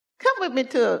Come with me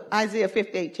to Isaiah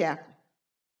 58 chapter.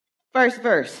 First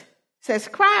verse says,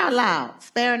 cry aloud,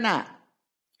 spare not.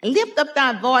 Lift up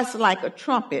thy voice like a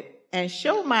trumpet, and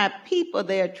show my people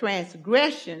their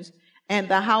transgressions and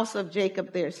the house of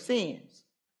Jacob their sins.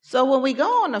 So when we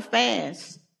go on a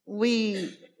fast,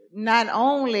 we not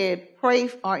only pray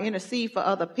or intercede for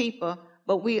other people,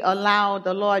 but we allow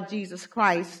the Lord Jesus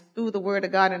Christ, through the word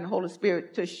of God and the Holy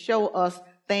Spirit, to show us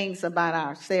things about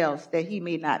ourselves that he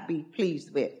may not be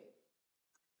pleased with.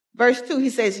 Verse 2, he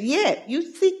says, yet you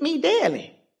seek me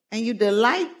daily, and you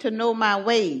delight to know my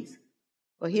ways.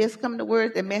 Well, here's come the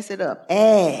words that mess it up.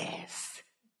 As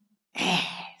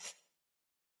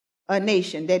a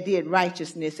nation that did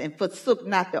righteousness and forsook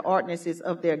not the ordinances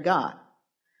of their God.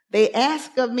 They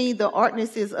ask of me the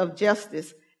ordinances of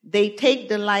justice. They take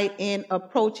delight in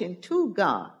approaching to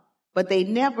God, but they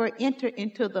never enter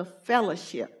into the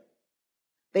fellowship.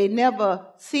 They never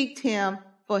seeked him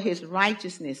for his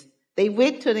righteousness. They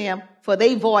went to them for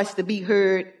their voice to be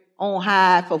heard on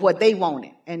high for what they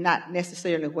wanted and not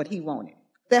necessarily what he wanted.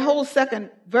 That whole second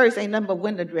verse ain't nothing but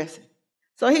window dressing.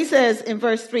 So he says in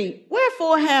verse 3,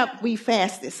 wherefore have we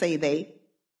fasted, say they,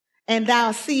 and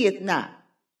thou seest not?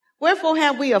 Wherefore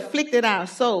have we afflicted our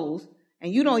souls,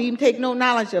 and you don't even take no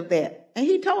knowledge of that? And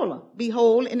he told them,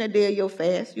 behold, in the day of your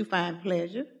fast, you find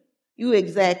pleasure. You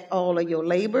exact all of your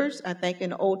labors. I think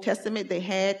in the Old Testament they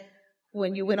had,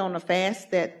 when you went on a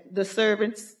fast, that the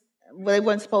servants, well, they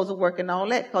weren't supposed to work and all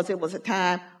that because it was a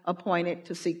time appointed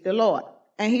to seek the Lord.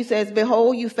 And he says,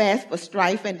 behold, you fast for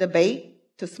strife and debate,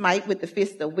 to smite with the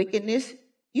fist of wickedness.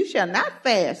 You shall not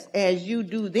fast as you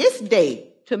do this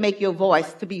day to make your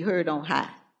voice to be heard on high.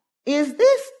 Is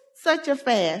this such a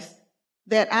fast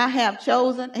that I have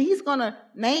chosen? And he's going to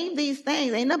name these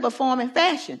things. Ain't nothing but form and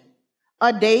fashion.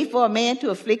 A day for a man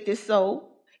to afflict his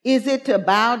soul. Is it to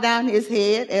bow down his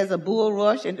head as a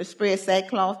bulrush and to spread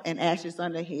sackcloth and ashes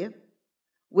under him?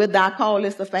 Wilt thou call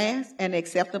this a fast, an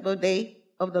acceptable day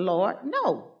of the Lord?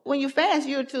 No. When you fast,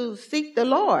 you're to seek the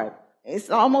Lord.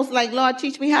 It's almost like, Lord,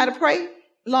 teach me how to pray.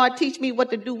 Lord, teach me what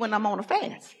to do when I'm on a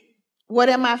fast. What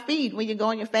am I feeding when you go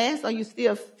on your fast? Are you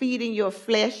still feeding your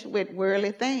flesh with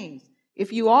worldly things?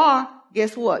 If you are,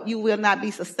 guess what? You will not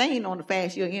be sustained on the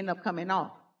fast. You'll end up coming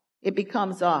off. It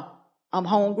becomes, I'm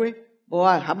hungry.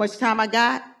 Boy, how much time I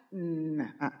got?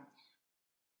 Nah.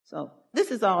 So this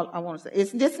is all I want to say.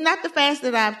 It's not the fast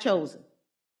that I've chosen.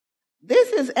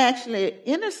 This is actually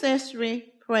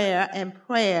intercessory prayer and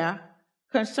prayer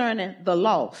concerning the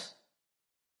lost.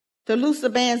 To loose the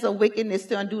bands of wickedness,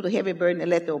 to undo the heavy burden, and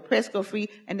let the oppressed go free,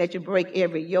 and that you break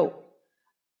every yoke.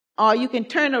 Or you can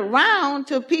turn around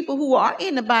to people who are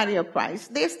in the body of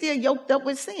Christ. They're still yoked up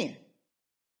with sin.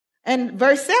 And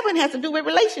verse 7 has to do with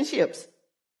relationships.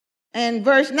 And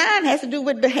verse 9 has to do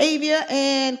with behavior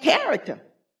and character.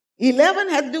 11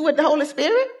 has to do with the Holy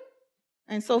Spirit,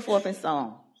 and so forth and so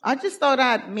on. I just thought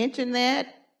I'd mention that.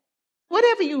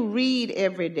 Whatever you read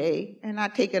every day, and I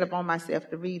take it upon myself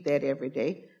to read that every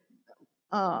day.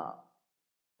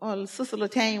 Sister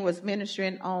Latanya was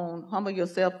ministering on humble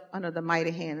yourself under the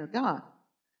mighty hand of God.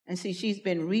 And see, she's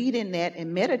been reading that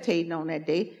and meditating on that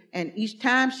day. And each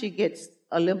time she gets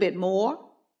a little bit more.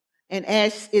 And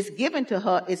as it's given to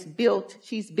her,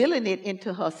 she's building it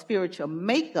into her spiritual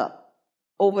makeup.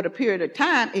 Over the period of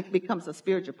time, it becomes a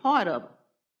spiritual part of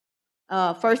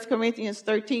her. 1 Corinthians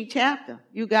 13 chapter.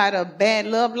 You got a bad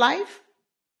love life?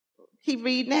 Keep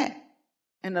reading that.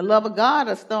 And the love of God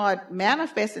will start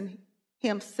manifesting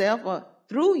himself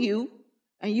through you,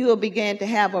 and you will begin to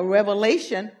have a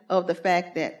revelation of the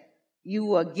fact that you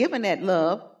were given that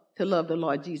love to love the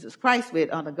Lord Jesus Christ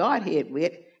with, on the Godhead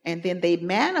with, and then they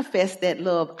manifest that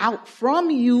love out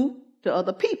from you to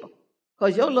other people.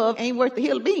 Because your love ain't worth the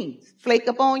hill of beans. Flake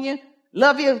up on you,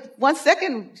 love you 1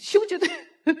 second, shoot you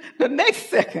the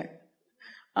next second.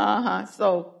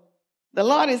 So the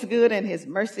Lord is good and his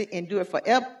mercy endure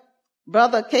forever.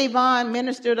 Brother Kayvon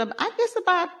ministered, I guess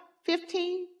about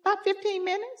 15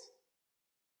 minutes.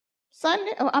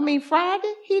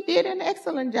 Friday, he did an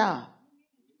excellent job.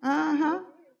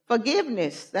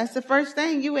 Forgiveness. That's the first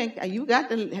thing. You got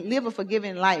to live a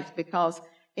forgiving life, because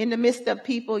in the midst of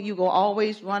people, you will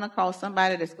always run across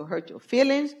somebody that's going to hurt your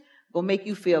feelings, going to make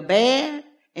you feel bad.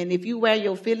 And if you wear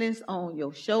your feelings on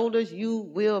your shoulders, you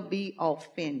will be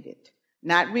offended.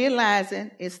 Not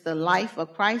realizing it's the life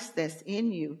of Christ that's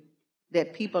in you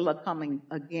that people are coming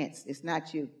against. It's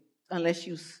not you. Unless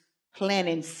you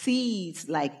planting seeds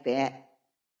like that,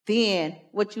 then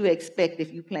what you expect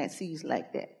if you plant seeds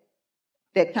like that?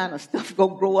 That kind of stuff go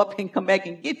grow up and come back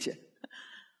and get you.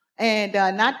 And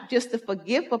not just to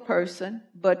forgive a person,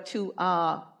 but to,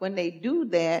 when they do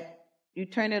that, you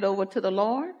turn it over to the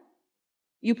Lord.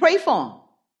 You pray for them.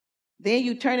 Then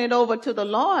you turn it over to the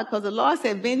Lord, because the Lord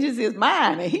said, vengeance is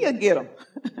mine, and he'll get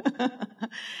them.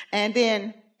 And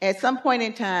then at some point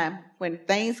in time, when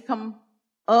things come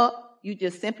up, you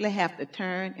just simply have to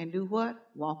turn and do what?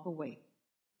 Walk away.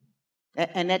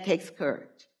 And that takes courage.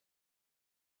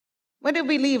 Where did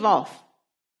we leave off?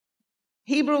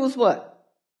 Hebrews what?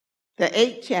 The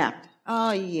 8th chapter.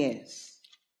 Oh, yes.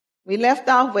 We left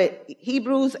off with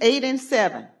Hebrews 8 and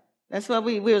 7. That's what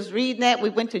we was reading that.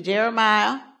 We went to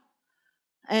Jeremiah.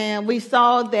 And we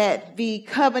saw that the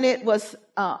covenant was,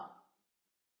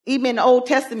 even in the Old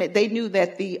Testament, they knew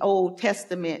that the Old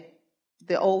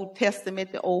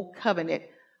covenant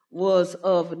was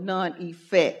of none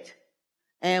effect.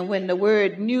 And when the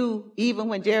word new, even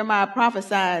when Jeremiah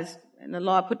prophesied, and the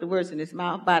Lord put the words in his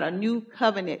mouth, about a new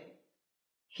covenant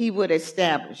he would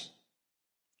establish.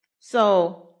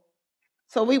 So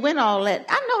we went all that.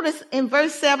 I noticed in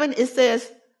verse 7, it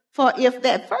says, for if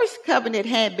that first covenant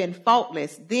had been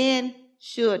faultless, then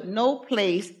should no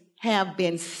place have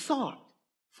been sought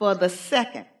for the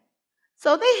second.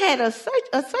 So they had a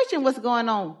searching was going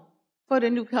on for the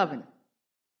new covenant.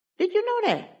 Did you know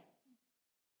that?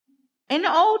 In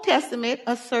the Old Testament,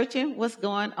 a searching was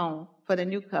going on for the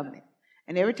new covenant.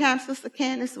 And every time Sister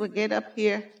Candace would get up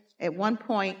here, at one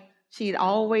point, she'd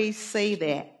always say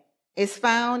that. It's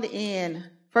found in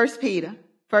 1 Peter,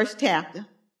 1st chapter.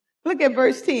 Look at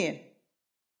verse 10.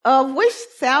 Of which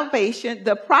salvation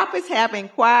the prophets have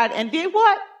inquired and did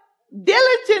what?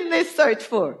 Diligently search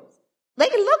for. They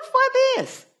look for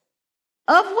this.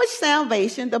 Of which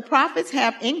salvation the prophets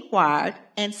have inquired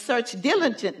and searched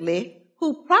diligently,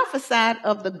 who prophesied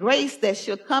of the grace that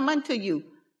should come unto you,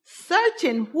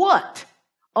 searching what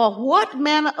or what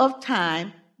manner of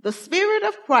time the Spirit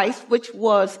of Christ which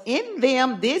was in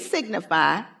them did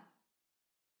signify.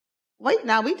 Wait,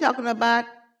 now we're talking about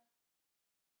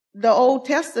the Old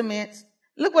Testament.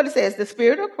 Look what it says. The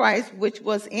Spirit of Christ which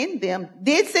was in them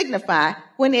did signify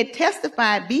when it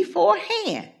testified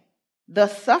beforehand the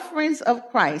sufferings of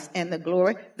Christ and the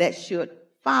glory that should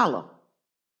follow.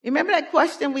 You remember that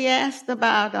question we asked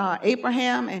about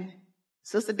Abraham, and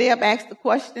Sister Deb asked the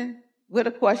question? With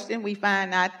a question, we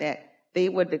find out that they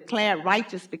were declared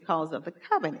righteous because of the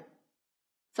covenant.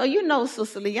 So you know,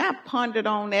 Sister Lee, I pondered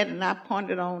on that and I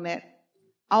pondered on that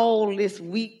all this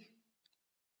week.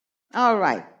 All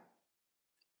right.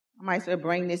 I might as well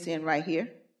bring this in right here.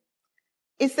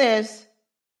 It says,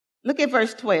 look at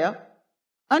verse 12.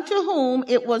 Unto whom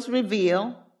it was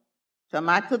revealed,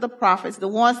 to the prophets, the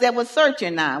ones that were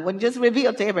searching now, wasn't just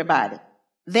revealed to everybody,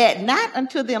 that not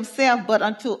unto themselves, but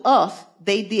unto us,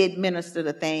 they did minister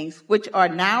the things which are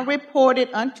now reported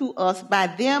unto us by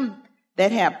them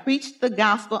that have preached the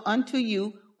gospel unto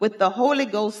you with the Holy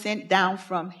Ghost sent down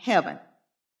from heaven.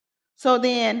 So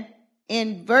then,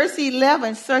 in verse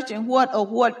 11, searching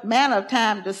what manner of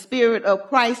time the Spirit of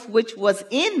Christ which was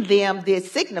in them did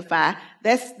signify.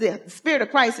 That's the Spirit of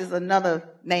Christ is another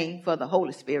name for the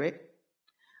Holy Spirit.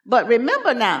 But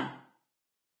remember now,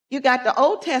 you got the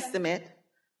Old Testament,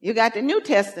 you got the New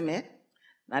Testament.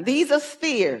 Now these are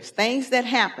spheres, things that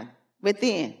happen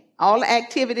within, all the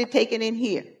activity taken in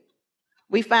here.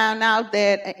 We found out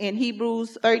that in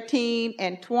Hebrews 13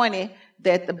 and 20,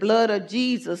 that the blood of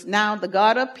Jesus, now the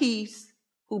God of peace,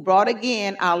 who brought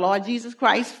again our Lord Jesus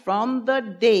Christ from the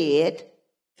dead,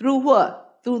 through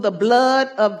what? Through the blood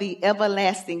of the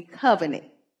everlasting covenant.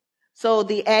 So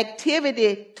the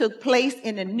activity took place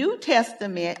in the New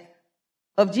Testament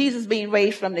of Jesus being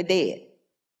raised from the dead.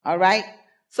 All right?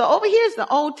 So over here is the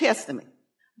Old Testament.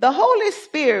 The Holy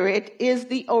Spirit is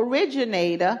the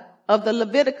originator of the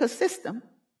Levitical system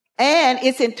and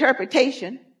its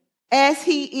interpretation, as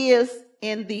he is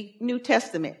in the New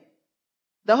Testament.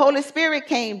 The Holy Spirit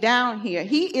came down here.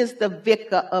 He is the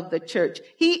vicar of the church.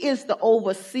 He is the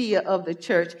overseer of the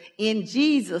church in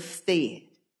Jesus' stead.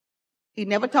 He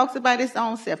never talks about his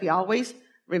own self. He always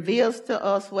reveals to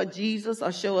us what Jesus,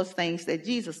 or show us things that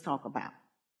Jesus talk about,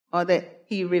 or that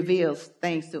he reveals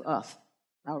things to us.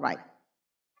 All right.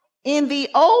 In the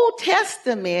Old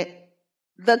Testament,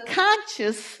 the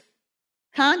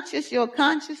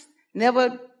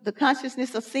never the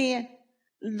consciousness of sin,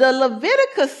 the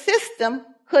Levitical system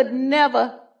could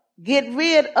never get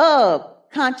rid of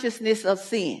consciousness of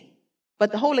sin,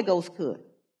 but the Holy Ghost could.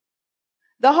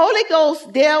 The Holy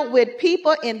Ghost dealt with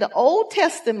people in the Old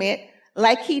Testament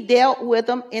like he dealt with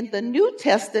them in the New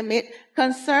Testament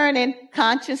concerning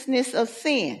consciousness of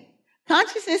sin.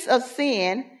 Consciousness of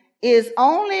sin is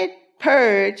only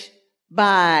purged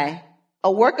by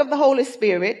a work of the Holy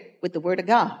Spirit with the Word of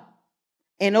God.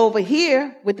 And over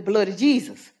here with the blood of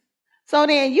Jesus. So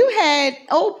then you had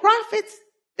old prophets.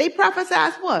 They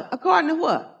prophesied what? According to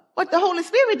what? What the Holy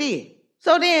Spirit did.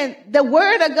 So then the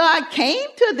word of God came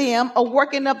to them, a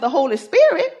working of the Holy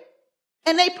Spirit,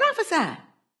 and they prophesied.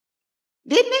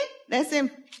 Didn't it? That's in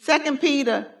 2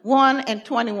 Peter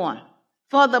 1:21.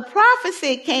 For the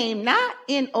prophecy came not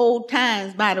in old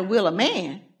times by the will of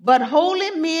man, but holy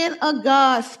men of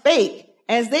God spake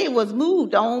as they was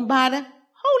moved on by the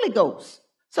Holy Ghost.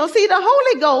 So see, the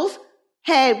Holy Ghost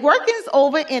had workings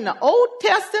over in the Old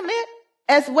Testament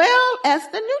as well as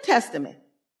the New Testament.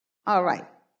 All right.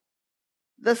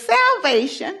 The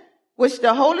salvation which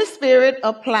the Holy Spirit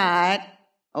applied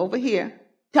over here.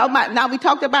 Now we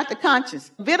talked about the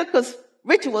conscience. Leviticus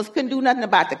rituals couldn't do nothing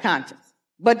about the conscience.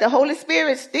 But the Holy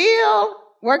Spirit still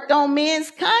worked on men's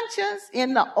conscience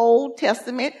in the Old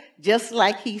Testament, just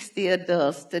like he still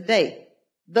does today.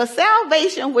 The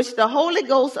salvation which the Holy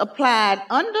Ghost applied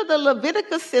under the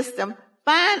Leviticus system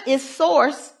find its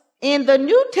source in the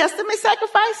New Testament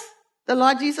sacrifice, the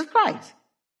Lord Jesus Christ.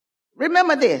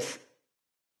 Remember this.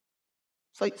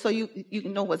 So you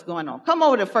can know what's going on. Come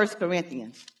over to 1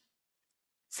 Corinthians.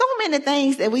 So many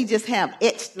things that we just have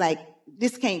etched like,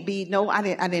 this can't be. No, I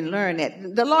didn't learn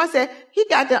that. The Lord said he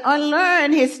got to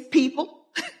unlearn his people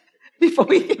before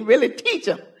he can really teach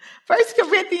them. 1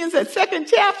 Corinthians, the 2nd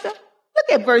chapter.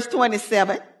 Look at verse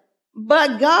 27.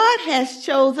 But God has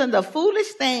chosen the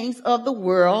foolish things of the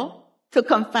world to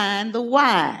confine the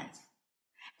wise.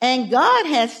 And God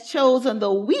has chosen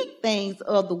the weak things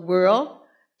of the world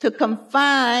to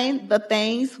confine the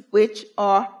things which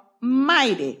are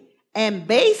mighty, and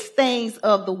base things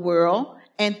of the world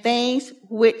and things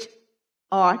which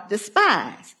are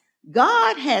despised.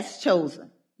 God has chosen,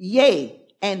 yea,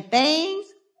 and things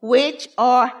which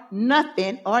are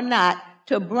nothing or not,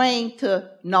 to bring to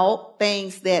naught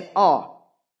things that are.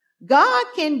 God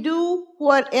can do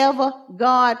whatever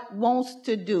God wants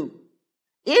to do.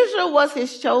 Israel was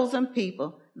his chosen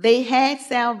people. They had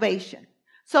salvation.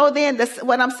 So then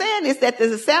what I'm saying is that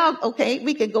there's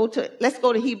let's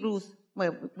go to Hebrews.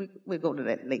 Well, we'll go to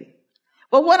that later.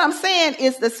 But what I'm saying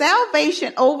is the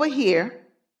salvation over here,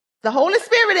 the Holy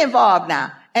Spirit involved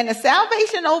now, and the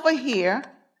salvation over here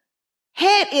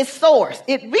had its source.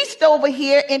 It reached over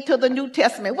here into the New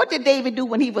Testament. What did David do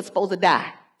when he was supposed to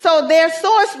die? So their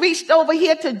source reached over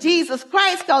here to Jesus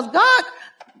Christ, because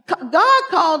God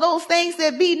called those things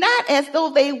that be not as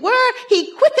though they were.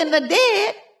 He quickened the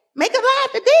dead, make alive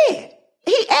the dead.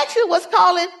 He actually was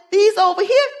calling these over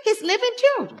here his living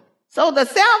children. So the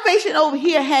salvation over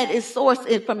here had its source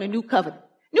from the New Covenant.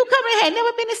 New Covenant had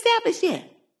never been established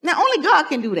yet. Now only God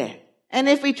can do that. And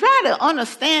if we try to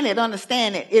understand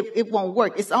it, it won't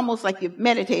work. It's almost like you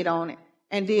meditate on it,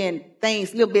 and then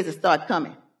little bits start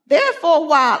coming. Therefore,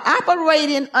 while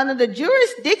operating under the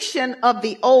jurisdiction of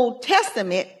the Old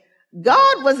Testament,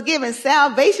 God was giving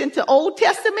salvation to Old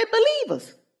Testament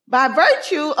believers by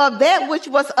virtue of that which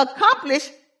was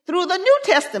accomplished through the New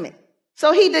Testament.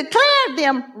 So he declared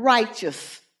them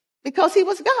righteous because he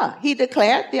was God. He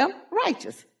declared them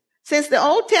righteous. Since the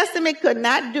Old Testament could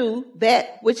not do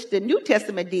that which the New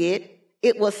Testament did,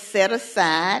 it was set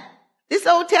aside. This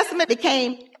Old Testament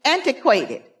became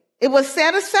antiquated. It was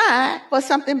set aside for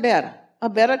something better, a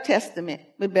better testament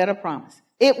with better promise.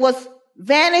 It was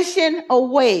vanishing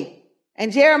away.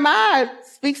 And Jeremiah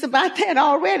speaks about that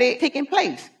already taking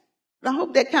place. I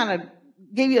hope that kind of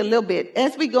gave you a little bit.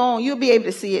 As we go on, you'll be able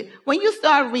to see it. When you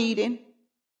start reading,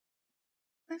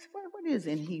 what is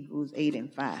in Hebrews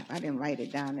 8:5? I didn't write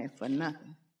it down there for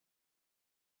nothing.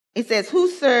 It says, who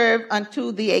served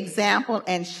unto the example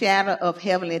and shadow of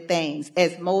heavenly things,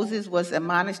 as Moses was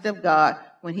admonished of God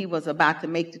when he was about to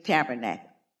make the tabernacle.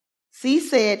 See,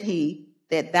 said he,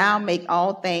 that thou make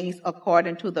all things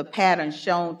according to the pattern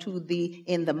shown to thee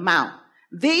in the mount.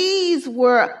 These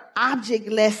were object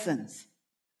lessons.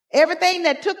 Everything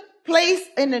that took place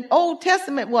in the Old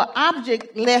Testament were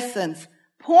object lessons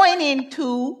pointing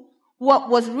to what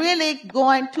was really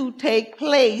going to take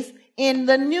place in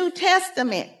the New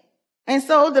Testament. And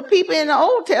so the people in the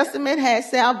Old Testament had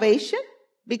salvation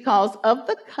because of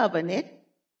the covenant.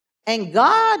 And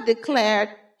God declared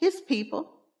his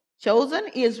people, chosen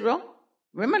Israel.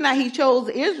 Remember now, he chose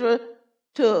Israel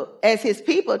as his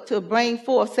people to bring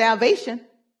forth salvation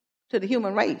to the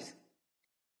human race.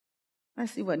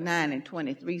 Let's see what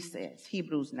 9:23 says.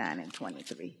 Hebrews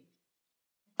 9:23.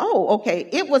 Oh, okay.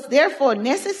 It was therefore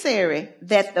necessary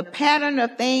that the pattern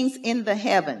of things in the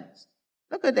heavens,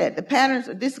 look at that, the patterns,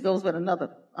 this goes with another,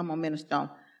 I'm going to minister on,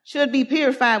 should be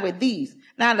purified with these.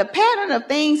 Now, the pattern of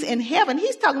things in heaven,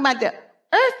 he's talking about the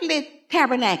earthly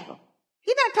tabernacle.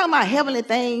 He's not talking about heavenly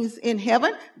things in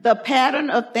heaven. The pattern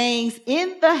of things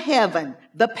in the heaven,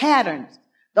 the patterns.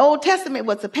 The Old Testament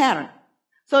was a pattern.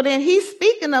 So then he's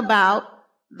speaking about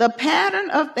the pattern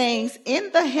of things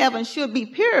in the heavens should be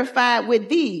purified with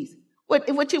these. What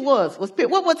it was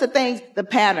what was the things, the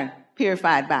pattern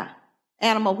purified by?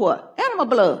 Animal what? Animal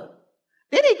blood.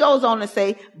 Then he goes on to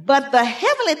say, but the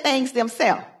heavenly things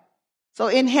themselves. So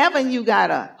in heaven, you got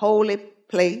a holy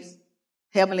place,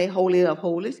 heavenly holy of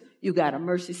holies. You got a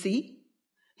mercy seat.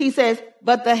 He says,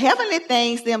 but the heavenly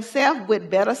things themselves with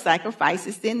better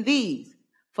sacrifices than these.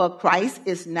 For Christ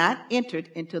is not entered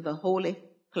into the holy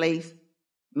place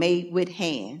made with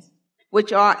hands,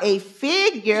 which are a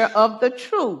figure of the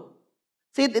true.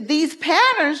 See, these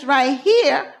patterns right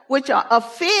here, which are a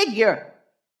figure,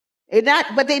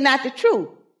 but they're not the truth.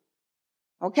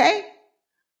 Okay?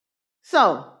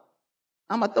 So,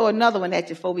 I'm going to throw another one at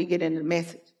you before we get into the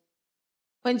message.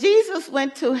 When Jesus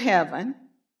went to heaven,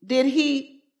 did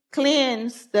he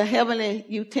cleanse the heavenly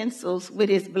utensils with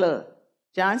his blood?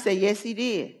 John said, yes, he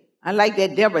did. I like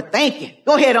that, Deborah thinking.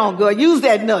 Go ahead on, girl. Use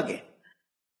that nugget.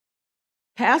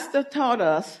 Pastor taught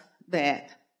us that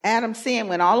Adam's sin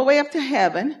went all the way up to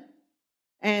heaven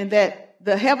and that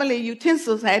the heavenly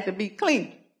utensils had to be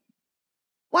clean.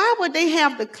 Why would they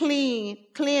have to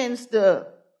cleanse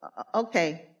the,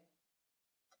 okay.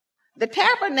 The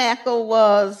tabernacle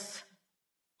was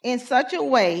in such a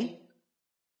way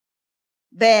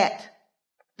that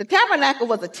the tabernacle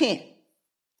was a tent.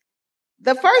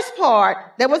 The first part,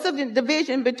 there was a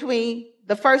division between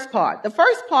the first part. The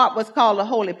first part was called the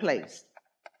holy place.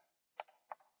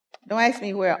 Don't ask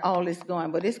me where all this is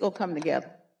going, but it's going to come together.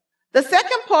 The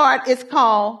second part is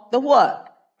called the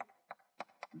what?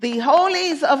 The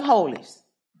holies of holies.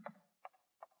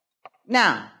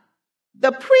 Now,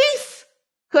 the priests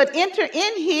could enter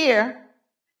in here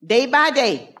day by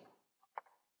day,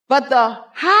 but the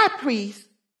high priest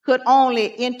could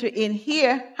only enter in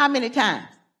here how many times?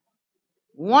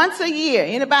 Once a year.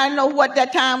 Anybody know what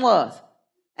that time was?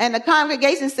 And the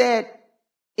congregation said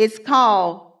it's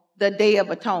called the Day of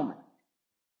Atonement.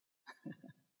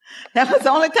 That was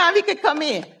the only time he could come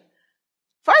in.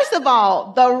 First of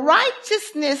all, the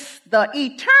righteousness, the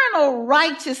eternal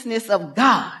righteousness of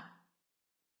God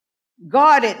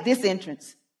guarded this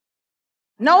entrance.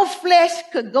 No flesh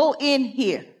could go in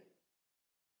here.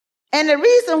 And the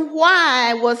reason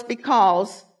why was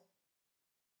because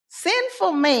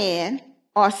sinful man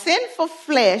or sinful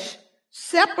flesh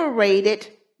separated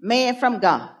man from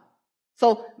God.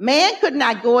 So man could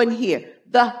not go in here.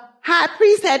 The high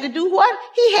priest had to do what?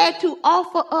 He had to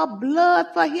offer up blood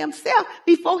for himself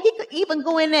before he could even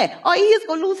go in there. Or he is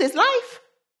going to lose his life.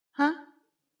 Huh?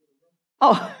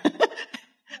 Oh.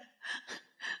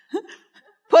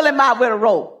 Pull him out with a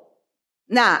rope.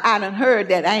 Now, I done heard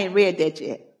that. I ain't read that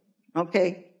yet.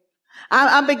 Okay?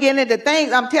 I'm beginning to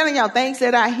think. I'm telling y'all things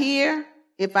that I hear.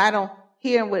 If I don't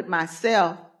hear them with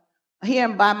myself, hear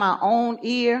them by my own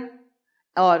ear,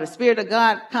 or the Spirit of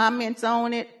God comments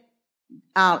on it,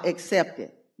 I'll accept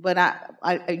it. But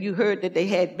you heard that they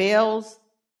had bells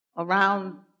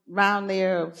around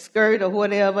their skirt or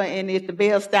whatever, and if the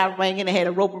bell stopped ringing, they had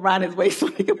a rope around his waist so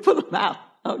they could pull him out.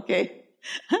 Okay.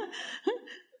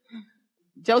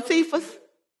 Josephus?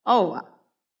 Oh,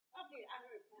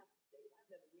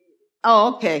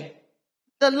 okay.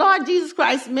 The Lord Jesus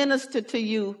Christ ministered to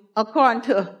you according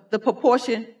to the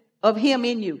proportion of him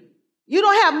in you. You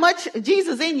don't have much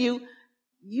Jesus in you.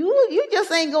 You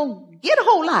just ain't going to get a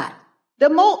whole lot. The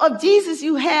more of Jesus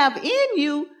you have in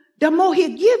you, the more he'll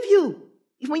give you.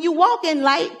 When you walk in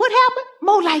light, what happened?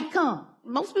 More light come.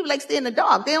 Most people like stay in the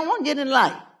dark. They don't want to get in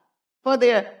light. For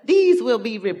their deeds will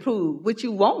be reproved, which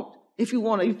you won't. If you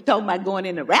talk about going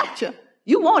in the rapture,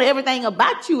 you want everything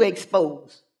about you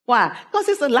exposed. Why? Because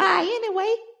it's a lie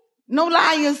anyway. No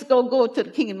liars go to the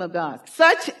kingdom of God.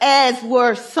 Such as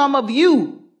were some of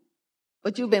you,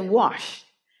 but you've been washed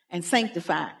and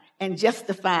sanctified and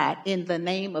justified in the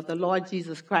name of the Lord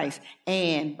Jesus Christ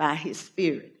and by his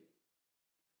Spirit.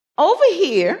 Over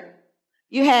here,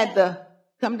 you had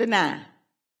come to 9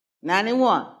 and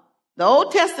 1. The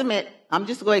Old Testament, I'm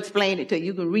just going to explain it to you.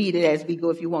 You can read it as we go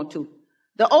if you want to.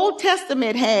 The Old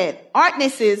Testament had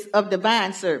ordinances of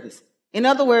divine service. In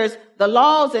other words, the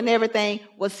laws and everything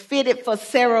was fitted for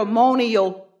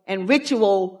ceremonial and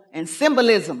ritual and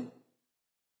symbolism.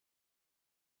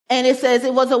 And it says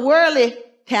it was a worldly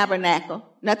tabernacle,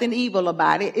 nothing evil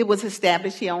about it. It was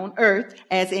established here on earth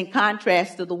as in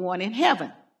contrast to the one in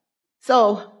heaven.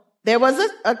 So there was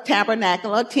a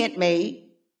tabernacle, a tent made.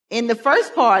 In the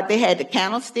first part, they had the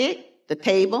candlestick, the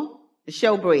table, the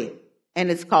showbread,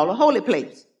 and it's called a holy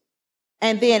place.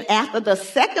 And then after the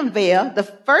second veil, the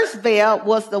first veil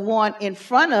was the one in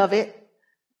front of it.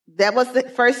 That was the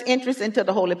first entrance into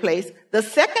the holy place. The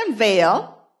second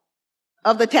veil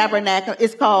of the tabernacle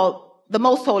is called the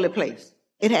most holy place.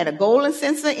 It had a golden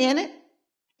censer in it.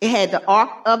 It had the Ark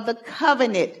of the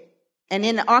Covenant. And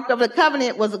in the Ark of the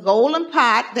Covenant was a golden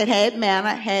pot that had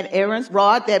manna, had Aaron's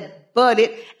rod that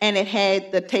budded, and it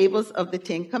had the tables of the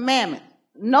 10 Commandments.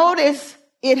 Notice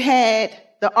it had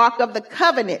the Ark of the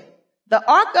Covenant. The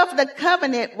Ark of the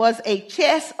Covenant was a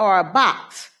chest or a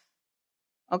box.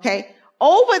 Okay?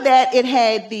 Over that, it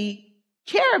had the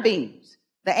cherubims,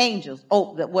 the angels.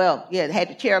 It had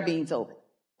the cherubims over it.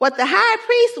 What the high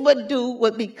priest would do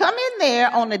would be come in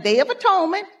there on the Day of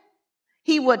Atonement.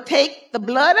 He would take the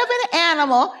blood of an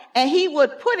animal and he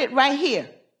would put it right here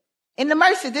in the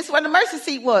mercy. This is where the mercy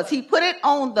seat was. He put it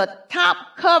on the top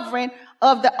covering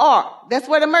of the ark. That's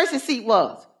where the mercy seat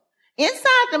was.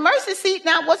 Inside the mercy seat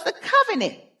now was the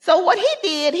covenant. So what he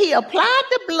did, he applied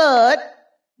the blood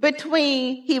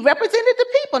he represented the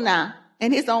people now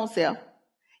and his own self.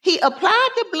 He applied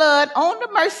the blood on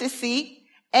the mercy seat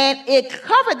and it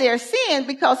covered their sin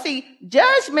because, see,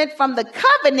 judgment from the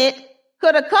covenant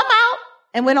could have come out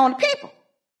and went on the people,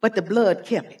 but the blood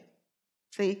kept it.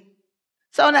 See?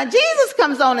 So now Jesus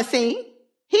comes on the scene.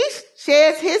 He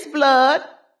sheds his blood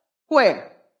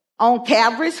where? On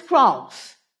Calvary's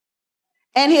cross.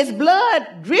 And his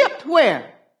blood dripped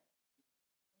where?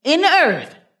 In the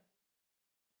earth.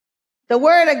 The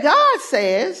word of God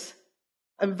says,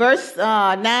 in verse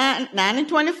 9 and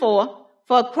 24,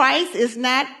 for Christ is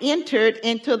not entered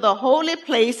into the holy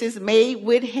places made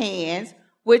with hands,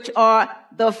 which are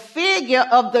the figure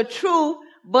of the true,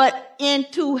 but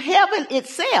into heaven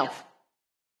itself.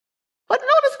 But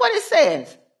notice what it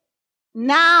says.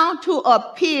 Now to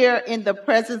appear in the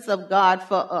presence of God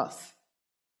for us.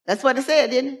 That's what it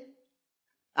said, didn't it?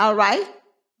 All right.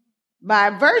 By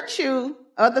virtue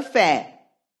of the fact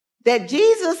that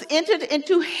Jesus entered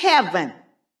into heaven,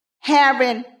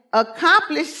 having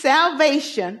accomplished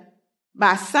salvation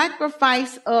by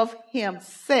sacrifice of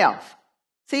himself.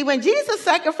 See, when Jesus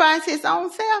sacrificed his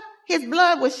own self, his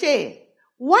blood was shed.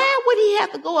 Why would he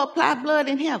have to go apply blood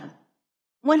in heaven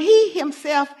when he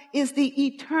himself is the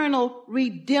eternal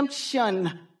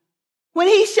redemption? When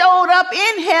he showed up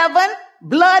in heaven,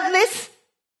 bloodless,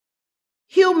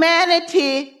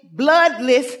 humanity,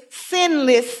 bloodless,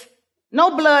 sinless,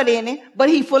 no blood in it, but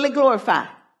he fully glorified.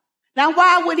 Now,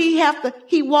 why would he have to?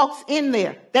 He walks in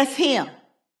there. That's him.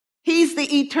 He's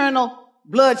the eternal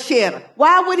blood shedder.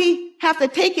 Why would he have to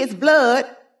take his blood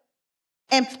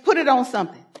and put it on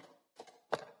something?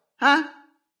 Huh?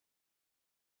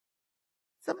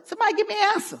 Somebody give me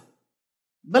an answer.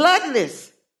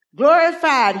 Bloodless,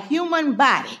 glorified human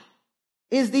body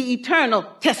is the eternal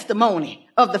testimony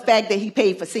of the fact that he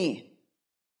paid for sin.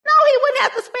 No, he wouldn't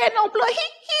have to spare no blood.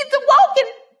 He's the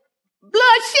walking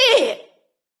bloodshed.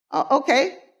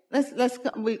 Okay,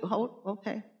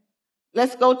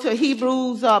 let's go to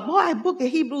Hebrews. Boy, book of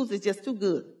Hebrews is just too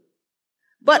good.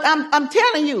 But I'm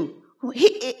telling you,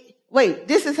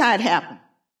 this is how it happened.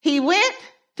 He went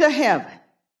to heaven.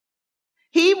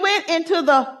 He went into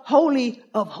the Holy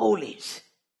of Holies.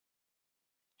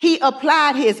 He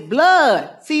applied his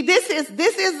blood. See, this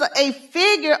is a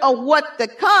figure of what to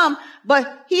come,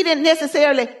 but he didn't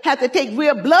necessarily have to take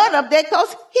real blood up there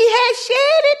because he had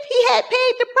shed it. He had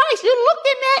paid the price.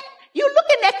 You're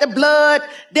looking at the blood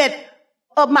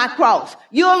of my cross.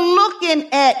 You're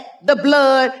looking at the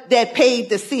blood that paid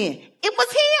the sin. It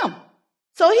was him.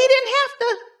 So he didn't have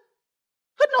to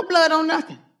put no blood on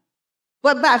nothing.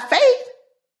 But by faith,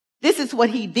 this is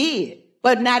what he did,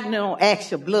 but not no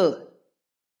actual blood.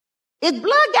 His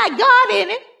blood got God in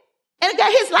it, and it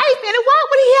got his life in it. Why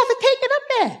would he have to take it up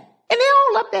there? And they're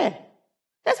all up there.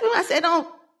 That's when I said,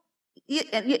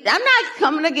 I'm not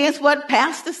coming against what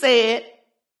Pastor said.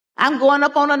 I'm going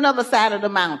up on another side of the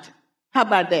mountain. How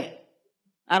about that?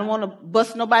 I don't want to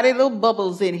bust nobody's little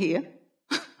bubbles in here.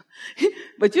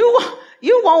 But you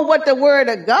want what the word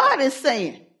of God is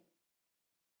saying.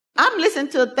 I'm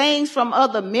listening to things from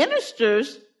other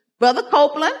ministers, Brother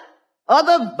Copeland,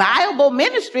 other Bible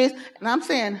ministries, and I'm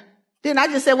saying, then I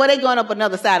just said, well, they're going up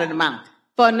another side of the mountain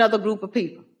for another group of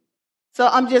people. So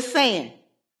I'm just saying,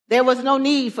 there was no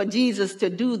need for Jesus to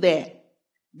do that.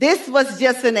 This was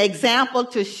just an example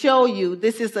to show you,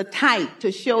 this is a type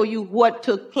to show you what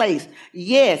took place.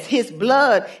 Yes, his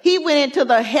blood, he went into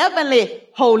the heavenly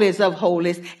holies of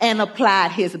holies and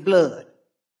applied his blood.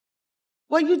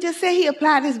 Well, you just said he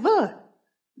applied his blood.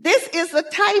 This is a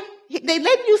type. They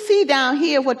let you see down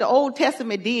here what the Old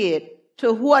Testament did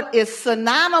to what is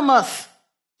synonymous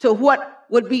to what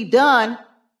would be done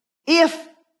if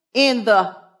in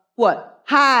the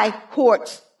high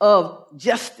courts of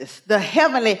justice, the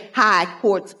heavenly high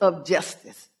courts of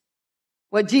justice,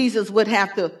 where Jesus would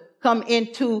have to come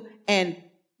into and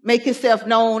make himself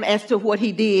known as to what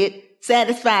he did,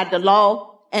 satisfied the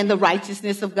law and the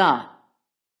righteousness of God.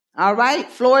 All right,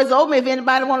 floor is open if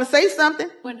anybody want to say something.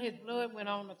 When his blood went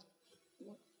on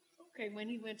when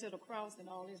he went to the cross and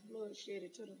all his blood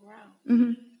shedded to the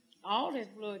ground, all his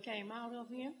blood came out of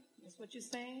him. That's what you're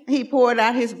saying? He poured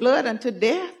out his blood unto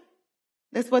death.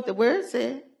 That's what the word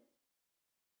said.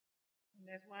 And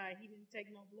that's why he didn't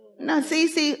take no blood. No,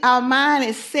 see, our mind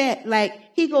is set like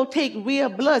he go take real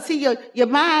blood. See, your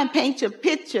mind paints a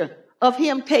picture of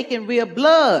him taking real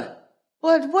blood.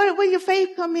 But where your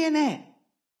faith come in at?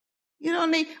 You don't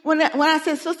need, when I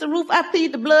said, Sister Ruth, I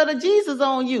plead the blood of Jesus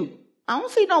on you. I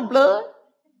don't see no blood.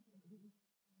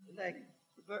 Like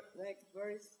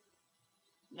verse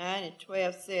 9 and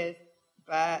 12 says,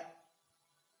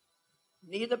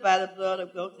 neither by the blood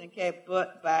of goats and calves,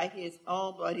 but by his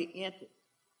own blood he entered.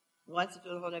 Once into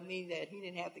the whole, that means that he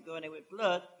didn't have to go in there with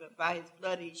blood, but by his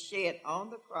blood he shed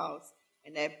on the cross,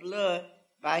 and that blood,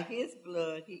 by his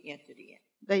blood, he entered in.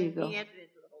 There you go. He entered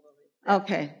into the whole of it.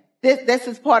 Okay. This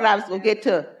is part I was going to get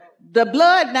to. The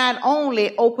blood not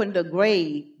only opened the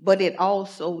grave, but it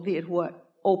also did what?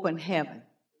 Opened heaven.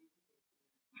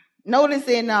 Notice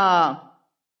in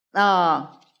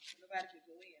until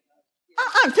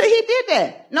he did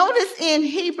that. Notice in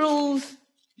Hebrews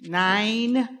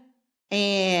 9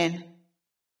 and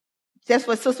that's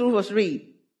what Sister Ruth was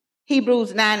reading.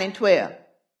 Hebrews 9 and 12.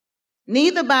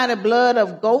 Neither by the blood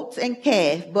of goats and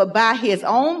calves, but by his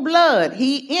own blood,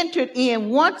 he entered in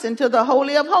once into the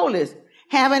Holy of Holies,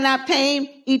 having obtained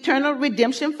eternal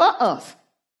redemption for us.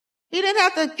 He didn't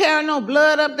have to carry no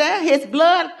blood up there. His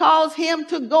blood caused him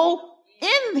to go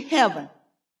in heaven.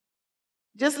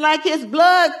 Just like his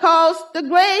blood caused the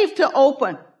grave to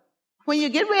open. When you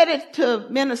get ready to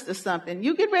minister something,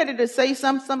 you get ready to say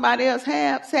something somebody else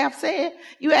have said,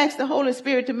 you ask the Holy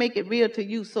Spirit to make it real to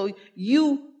you. So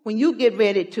when you get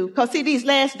ready to, because see, these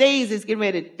last days is getting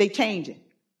ready, they changing.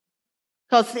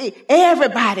 Because see,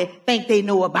 everybody think they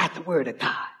know about the word of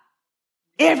God.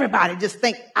 Everybody just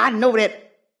think, I know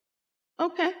that.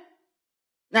 Okay.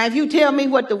 Now, if you tell me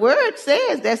what the word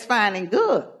says, that's fine and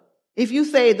good. If you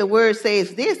say the word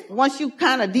says this, once you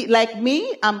kind of, like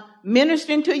me, I'm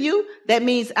ministering to you, that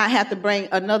means I have to bring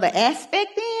another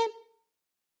aspect in.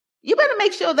 You better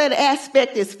make sure that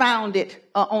aspect is founded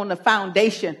on the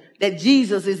foundation that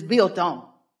Jesus is built on.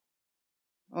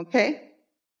 Okay?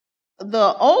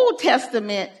 The Old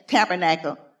Testament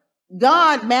tabernacle,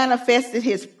 God manifested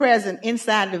his presence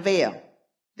inside the veil.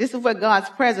 This is where God's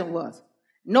presence was.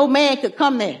 No man could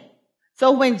come there.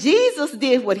 So when Jesus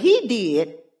did what he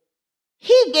did,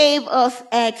 he gave us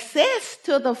access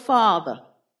to the Father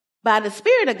by the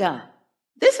Spirit of God.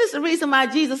 This is the reason why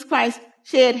Jesus Christ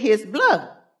shed his blood.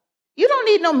 You don't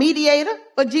need no mediator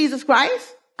for Jesus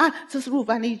Christ. Sister Ruth,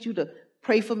 I need you to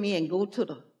pray for me and go to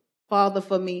the Father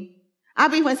for me.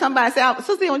 When somebody says,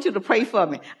 Sister, I want you to pray for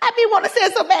me. Want to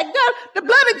say so back, God, the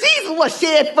blood of Jesus was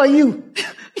shed for you.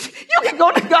 You can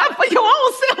go to God for your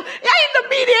own self. I ain't the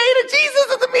mediator. Jesus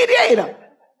is the mediator.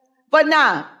 But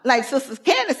now, like Sister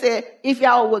Candace said, if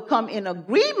y'all would come in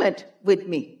agreement with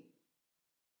me.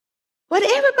 But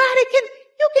everybody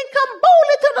you can come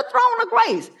boldly to the throne of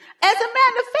grace. As a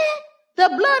matter of fact, the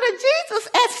blood of Jesus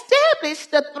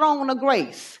established the throne of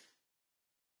grace.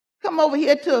 Come over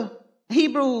here to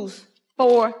Hebrews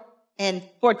 4 and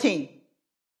 14.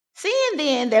 Seeing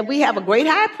then that we have a great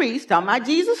high priest, talking about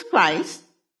Jesus Christ,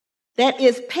 that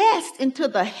is passed into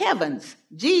the heavens,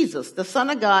 Jesus, the Son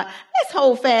of God, let's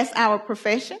hold fast our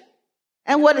profession.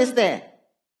 And what is that?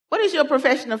 What is your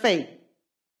profession of faith?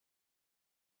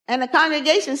 And the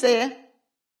congregation said,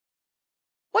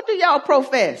 what do y'all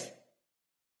profess?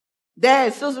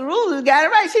 That Sister Rouge got it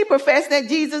right. She professed that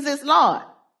Jesus is Lord.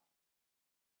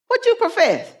 What you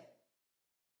profess?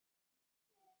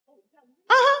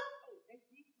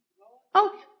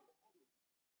 Okay.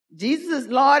 Jesus is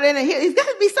Lord, and it's got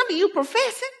to be something you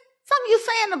professing, something you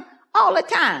saying all the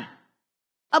time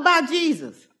about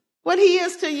Jesus, what he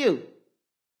is to you.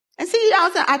 And see,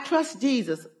 y'all say, I trust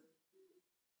Jesus.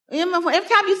 Every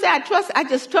time you say I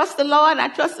just trust the Lord, I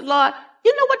trust the Lord,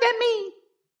 you know what that means?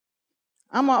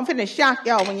 I'm finna shock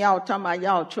y'all when y'all talking about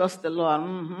y'all trust the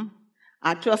Lord.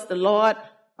 I trust the Lord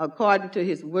according to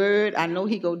his word. I know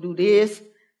he gonna do this.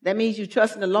 That means you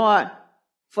trust the Lord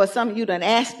for something you done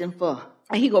asked him for,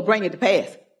 and he gonna bring it to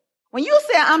pass. When you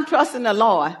say I'm trusting the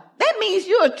Lord, that means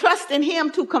you're trusting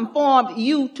him to conform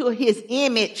you to his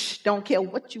image. Don't care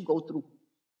what you go through.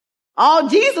 All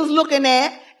Jesus looking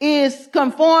at is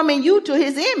conforming you to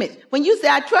his image. When you say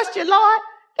I trust you, Lord,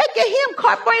 that give him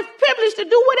carte blanche privilege to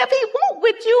do whatever he wants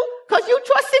with you because you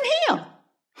trust in him.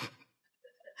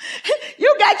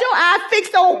 You got your eye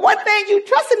fixed on one thing you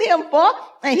trusting him for,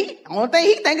 and only thing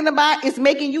he's thinking about is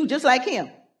making you just like him.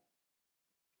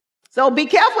 So be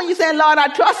careful when you say, Lord, I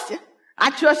trust you.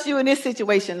 I trust you in this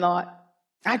situation, Lord.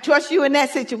 I trust you in that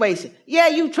situation. Yeah,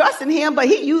 you trusting him, but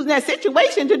he using that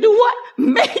situation to do what?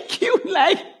 Make you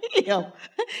like him.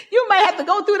 You might have to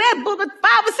go through that book 5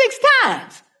 or 6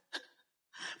 times.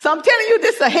 So I'm telling you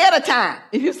this ahead of time.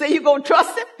 If you say you're going to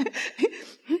trust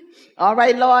him, all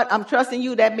right, Lord, I'm trusting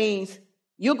you. That means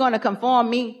you're going to conform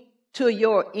me to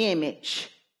your image.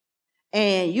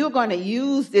 And you're going to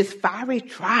use this fiery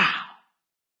trial.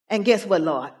 And guess what,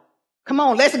 Lord? Come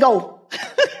on, let's go.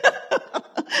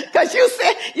 Because you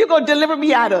said you're going to deliver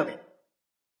me out of it.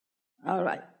 All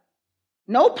right.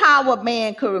 No power of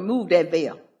man could remove that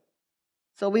veil.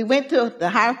 So we went to the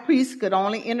high priest could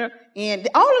only enter in.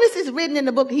 All of this is written in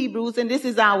the book of Hebrews, and this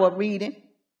is our reading.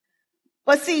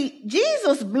 But see,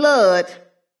 Jesus' blood,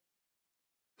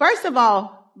 first of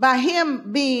all, by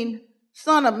him being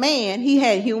son of man, he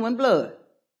had human blood.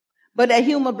 But that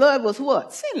human blood was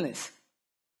what? Sinless.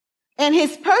 And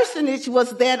his personage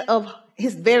was that of,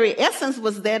 his very essence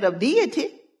was that of deity.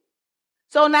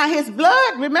 So now his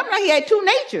blood, remember he had 2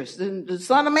 natures, the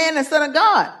son of man and son of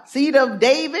God, seed of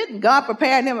David. God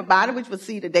prepared him a body, which was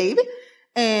seed of David.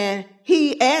 And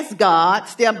he, as God,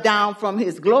 stepped down from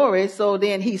his glory. So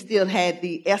then he still had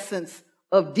the essence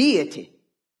of deity.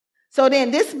 So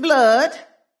then this blood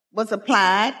was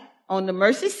applied on the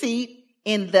mercy seat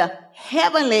in the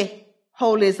heavenly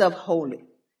holies of holies.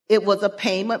 It was a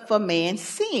payment for man's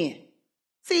sin.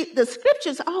 See, the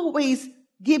scriptures always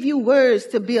give you words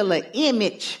to build an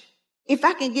image. If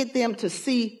I can get them to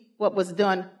see what was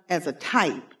done as a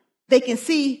type, they can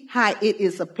see how it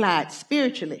is applied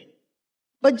spiritually.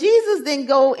 But Jesus didn't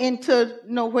go into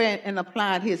nowhere and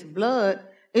applied his blood.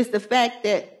 It's the fact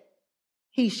that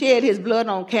he shed his blood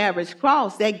on Calvary's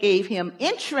cross that gave him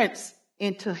entrance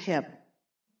into heaven.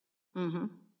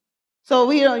 So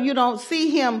you don't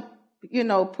see him,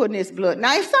 putting his blood.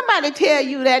 Now, if somebody tell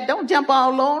you that, don't jump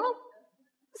all on them.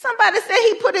 Somebody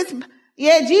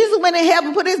said Jesus went in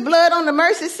heaven, put his blood on the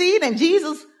mercy seat, and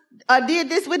Jesus did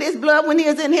this with his blood when he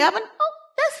was in heaven. Oh,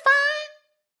 that's fine.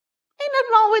 Ain't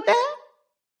nothing wrong with that.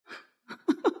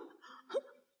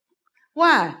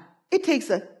 Why? It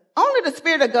takes only the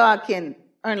Spirit of God can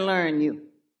unlearn you.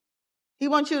 He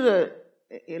wants you to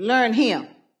learn him.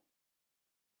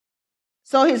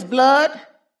 So his blood,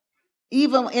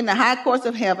 even in the high courts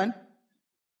of heaven,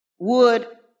 would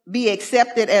be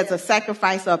accepted as a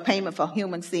sacrifice or a payment for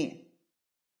human sin.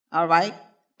 All right?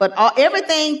 But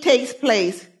everything takes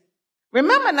place.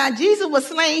 Remember now, Jesus was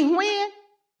slain when?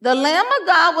 The Lamb of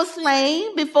God was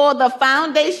slain before the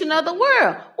foundation of the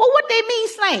world. Well, what they mean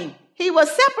slain? He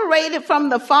was separated from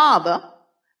the Father,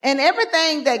 and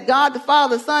everything that God, the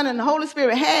Father, Son, and the Holy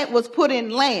Spirit had was put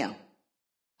in lamb.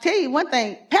 Tell you one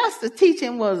thing, pastor's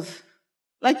teaching was,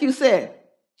 like you said,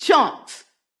 chunks.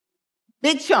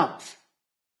 Big chunks.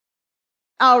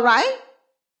 All right?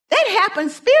 That happened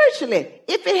spiritually.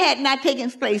 If it had not taken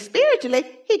place spiritually,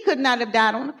 he could not have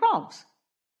died on the cross.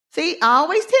 See, I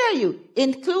always tell you,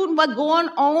 including what's going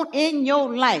on in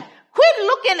your life. Quit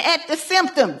looking at the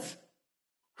symptoms.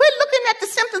 Quit looking at the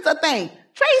symptoms of things.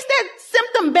 Trace that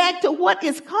symptom back to what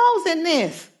is causing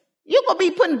this. You're going to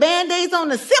be putting Band-Aids on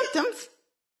the symptoms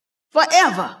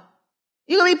forever.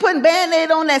 You're going to be putting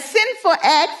Band-Aid on that sinful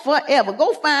act forever.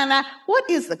 Go find out what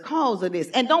is the cause of this.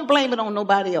 And don't blame it on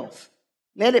nobody else.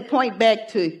 Let it point back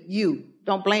to you.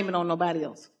 Don't blame it on nobody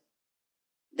else.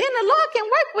 Then the Lord can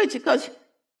work with you, because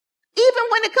even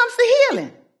when it comes to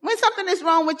healing, when something is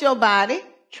wrong with your body,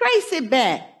 trace it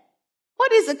back.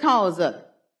 What is the cause of it?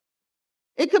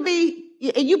 It could be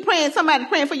somebody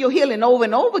praying for your healing over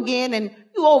and over again, and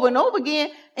you over and over again,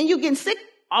 and you getting sick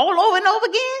all over and over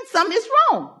again. Something is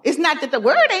wrong. It's not that the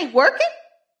word ain't working.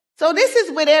 So this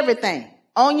is with everything.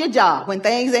 On your job, when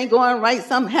things ain't going right,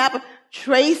 something happen,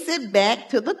 trace it back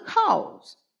to the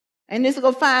cause. And this is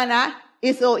going to find out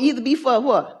it'll either be for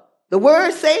what? The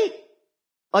word's sake,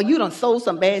 or you done sowed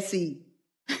some bad seed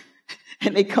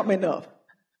and they coming up.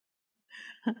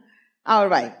 All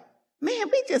right. Man,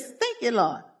 we just thank you,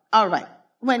 Lord. All right.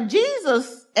 When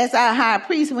Jesus, as our high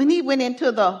priest, when he went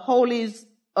into the holies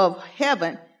of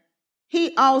heaven,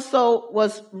 he also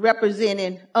was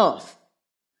representing us.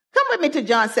 Come with me to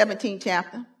John 17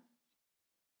 chapter.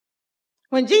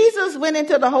 When Jesus went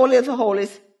into the holies of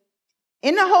holies,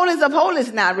 in the holies of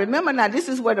holies now, remember now, this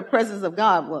is where the presence of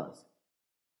God was.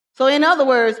 So in other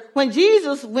words, when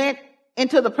Jesus went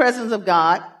into the presence of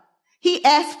God, he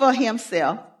asked for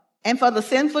himself and for the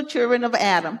sinful children of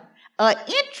Adam an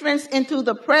entrance into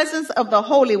the presence of the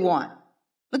Holy One.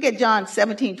 Look at John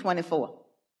 17:24.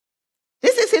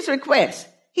 is his request.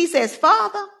 He says,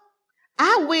 Father,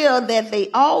 I will that they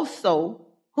also,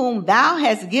 whom thou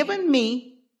hast given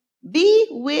me, be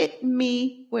with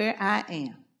me where I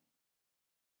am.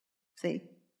 See,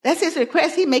 that's his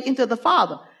request he's making to the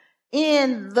Father.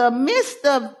 In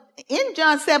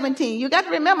John 17, you got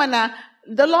to remember now,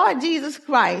 the Lord Jesus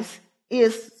Christ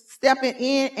is stepping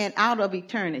in and out of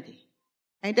eternity.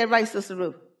 Ain't that right, Sister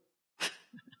Ruth?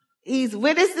 He's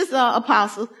with his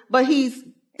apostles, but he's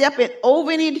stepping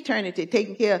over in eternity,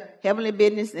 taking care of heavenly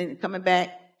business and coming back,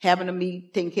 having a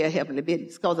meet, taking care of heavenly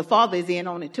business, because the Father is in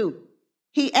on it too.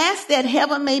 He asks that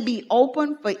heaven may be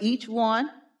open for each one,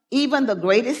 even the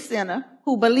greatest sinner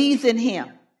who believes in him.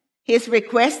 His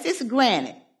request is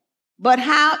granted. But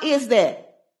how is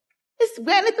that? It's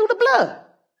granted through the blood.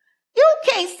 You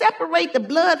can't separate the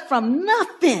blood from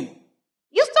nothing.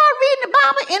 You start reading the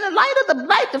Bible in the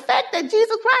light of the fact that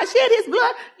Jesus Christ shed his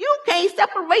blood. You can't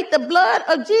separate the blood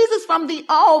of Jesus from the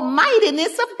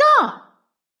almightiness of God.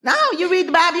 Now you read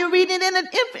the Bible, you're reading it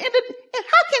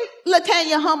how can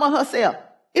Latanya humble herself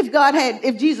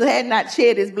if Jesus had not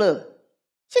shed his blood?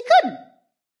 She couldn't.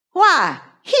 Why?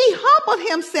 He humbled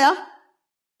himself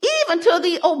even to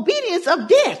the obedience of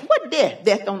death. What death?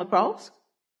 Death on the cross.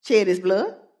 Shed his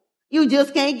blood. You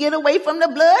just can't get away from the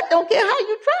blood. Don't care how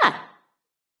you try.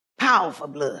 Powerful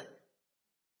blood.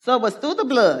 So it was through the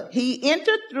blood. He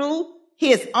entered through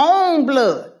his own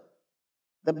blood.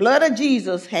 The blood of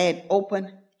Jesus had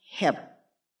opened heaven.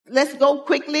 Let's go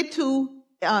quickly to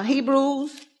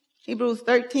Hebrews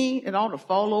 13. It ought to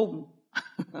fall open.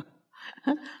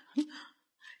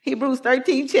 Hebrews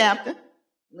 13 chapter.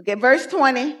 Look at verse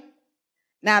 20.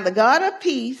 Now the God of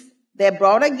peace that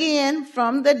brought again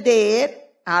from the dead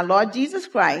our Lord Jesus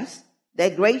Christ,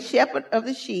 that great shepherd of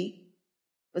the sheep.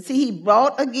 But see, he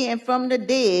brought again from the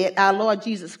dead our Lord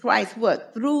Jesus Christ,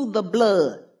 what? Through the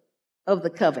blood of the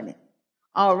covenant.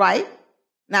 All right.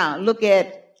 Now look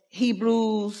at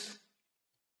Hebrews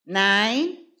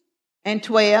 9 and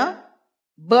 12.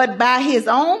 But by his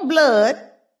own blood,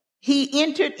 he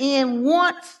entered in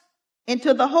once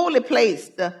into the holy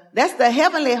place. That's the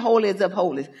heavenly holies of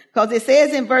holies. Because it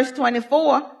says in verse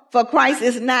 24, for Christ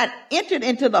is not entered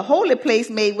into the holy place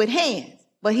made with hands,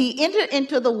 but he entered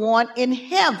into the one in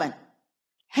heaven,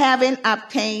 having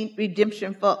obtained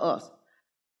redemption for us.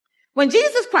 When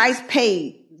Jesus Christ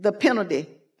paid the penalty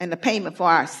and the payment for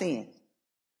our sins,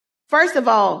 first of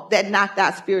all, that knocked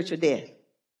out spiritual death.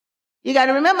 You got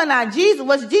to remember now,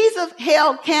 was Jesus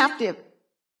held captive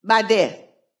by death?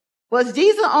 Was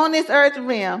Jesus on this earth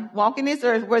realm, walking this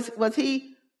earth, was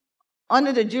he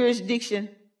under the jurisdiction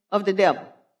of the devil?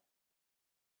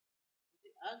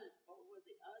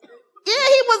 Yeah,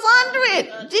 he was under it.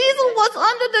 Jesus was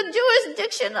under the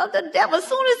jurisdiction of the devil. As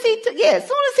soon as he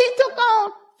took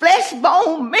on flesh,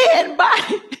 bone, man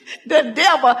body, the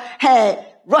devil had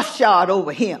roughshod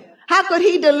over him. How could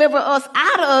he deliver us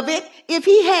out of it if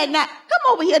he had not?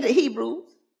 Come over here to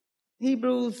Hebrews,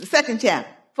 the 2nd chapter.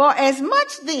 For as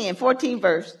much then, 14th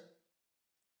verse,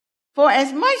 for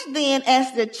as much then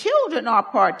as the children are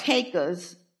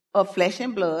partakers of flesh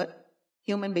and blood,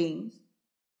 human beings,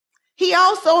 he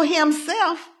also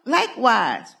himself,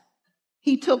 likewise,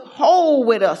 he took hold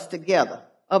with us together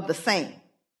of the same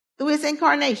through his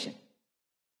incarnation,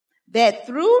 that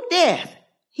through death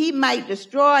he might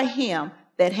destroy him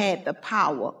that had the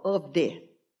power of death,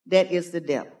 that is the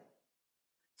devil.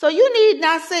 So you need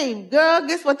not say, girl,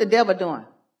 guess what the devil doing?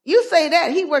 You say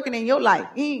that, he working in your life.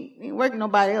 He ain't working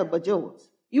nobody else but yours.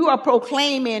 You are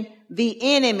proclaiming the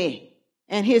enemy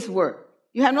and his work.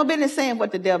 You have no business saying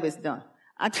what the devil has done.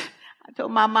 I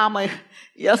told my mama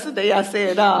yesterday, I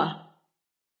said, I'm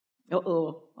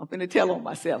going to tell on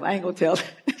myself. I ain't going to tell.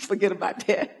 Forget about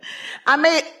that. I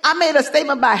made a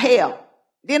statement about hell.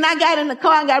 Then I got in the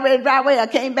car and got ready to drive away. I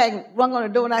came back and rung on the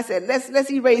door and I said,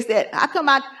 let's erase that.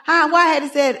 Why had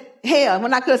it said hell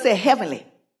when I could have said heavenly?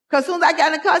 Because as soon as I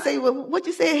got in the car, I said, well, what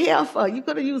you say hell for? You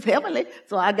could have used heavenly.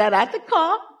 So I got out the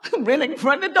car, really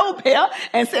run the doorbell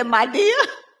and said, my dear,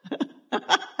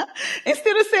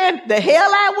 instead of saying the hell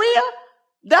I will,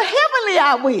 the heavenly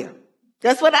I will.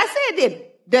 That's what I said, didn't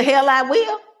it? The hell I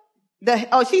will.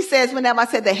 She says whenever I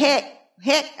said the heck,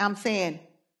 I'm saying,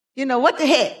 what the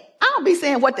heck? I don't be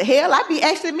saying what the hell. I be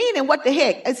actually meaning what the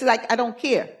heck. It's like, I don't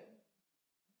care.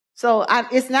 So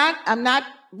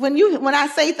when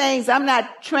I say things, I'm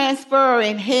not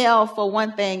transferring hell for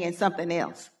one thing and something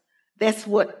else. That's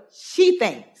what she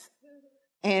thinks.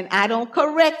 And I don't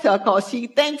correct her because she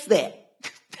thinks that.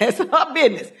 That's her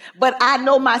business. But I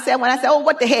know myself when I say, oh,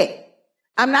 what the heck?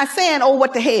 I'm not saying, oh,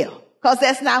 what the hell? Because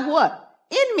that's not what?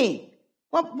 In me.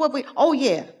 Oh,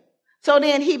 yeah. So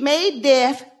then he made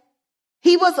death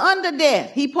He was under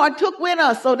death. He partook with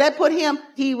us. So that put him,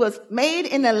 he was made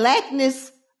in the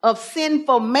likeness of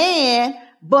sinful man,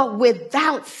 but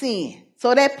without sin.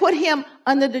 So that put him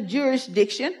under the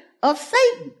jurisdiction of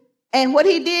Satan. And what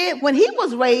he did when he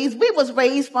was raised, we was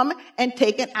raised from it and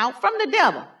taken out from the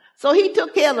devil. So he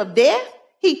took care of death.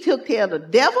 He took care of the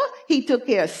devil. He took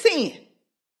care of sin.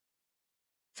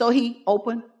 So he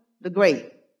opened the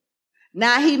grave.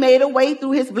 Now he made a way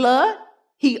through his blood.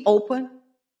 He opened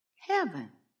heaven,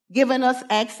 giving us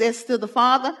access to the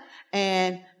Father.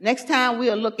 And next time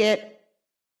we'll look at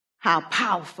how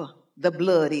powerful the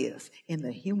blood is in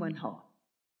the human heart.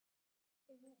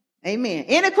 Amen.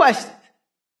 Any questions?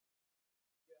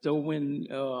 So when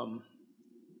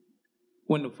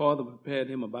the Father prepared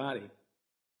him a body,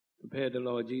 prepared the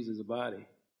Lord Jesus a body,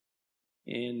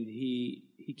 and he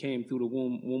came through the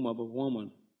womb of a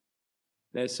woman,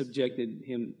 that subjected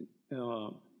him.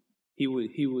 He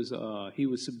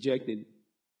was subjected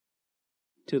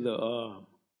to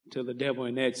the devil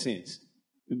in that sense,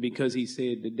 because he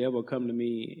said, "The devil come to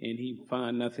me and he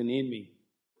find nothing in me."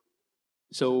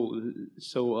 So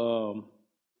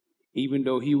even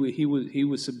though he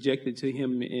was subjected to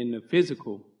him in the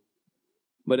physical,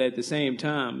 but at the same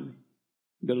time,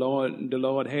 the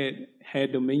Lord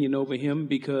had dominion over him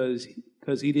because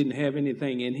he didn't have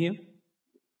anything in him.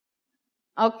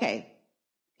 Okay.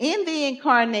 In the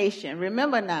incarnation,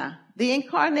 remember now, the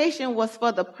incarnation was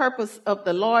for the purpose of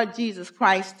the Lord Jesus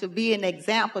Christ to be an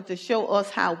example to show us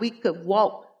how we could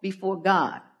walk before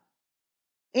God.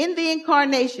 In the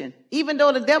incarnation, even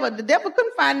though the devil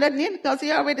couldn't find nothing in it because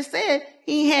he already said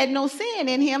he had no sin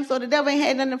in him, so the devil ain't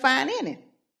had nothing to find in it.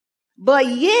 But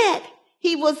yet,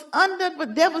 he was under the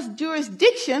devil's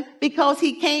jurisdiction because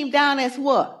he came down as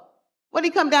what? What did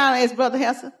he come down as, Brother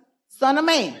Hester? Son of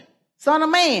man. Son of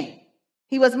man.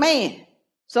 He was man.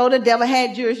 So the devil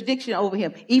had jurisdiction over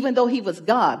him, even though he was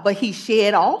God. But he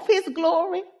shed off his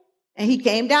glory, and he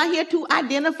came down here to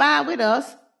identify with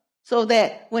us so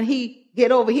that when he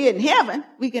get over here in heaven,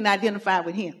 we can identify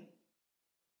with him.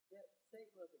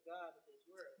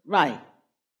 Right.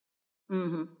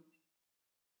 Mm-hmm.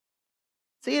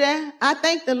 See that? I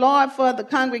thank the Lord for the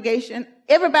congregation.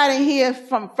 Everybody here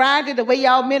from Friday, the way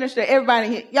y'all minister, everybody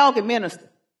here, y'all can minister.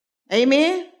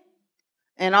 Amen?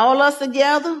 And all us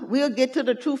together, we'll get to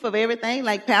the truth of everything.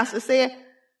 Like Pastor said,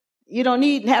 you don't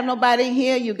need to have nobody in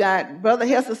here. You got Brother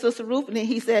Hester, Sister Ruth, and then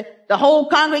he said, the whole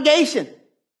congregation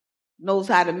knows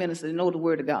how to minister, know the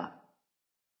word of God.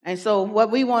 And so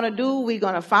what we want to do, we're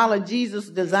going to follow Jesus'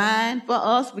 design for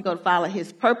us. We're going to follow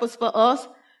his purpose for us.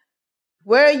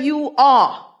 Where you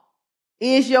are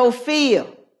is your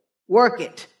field. Work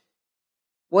it.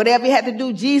 Whatever you have to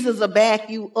do, Jesus will back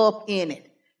you up in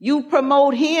it. You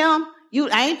promote him.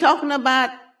 I ain't talking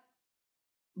about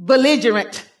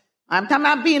belligerent. I'm talking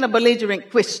about being a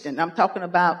belligerent Christian. I'm talking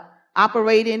about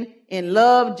operating in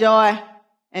love, joy,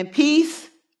 and peace.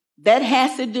 That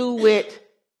has to do with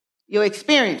your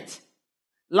experience.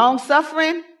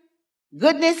 Long-suffering,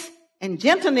 goodness, and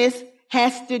gentleness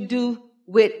has to do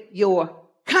with your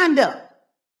conduct.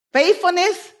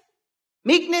 Faithfulness,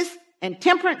 meekness, and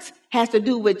temperance has to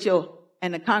do with your,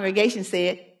 and the congregation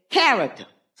said, character.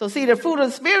 So see, the fruit of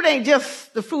the Spirit ain't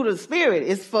just the fruit of the Spirit.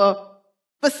 It's for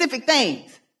specific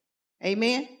things.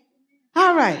 Amen?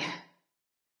 All right.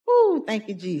 Ooh, thank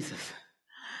you, Jesus.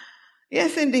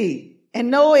 Yes, indeed. And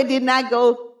no, it did not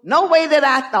go no way that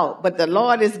I thought, but the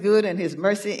Lord is good and his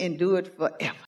mercy endured forever.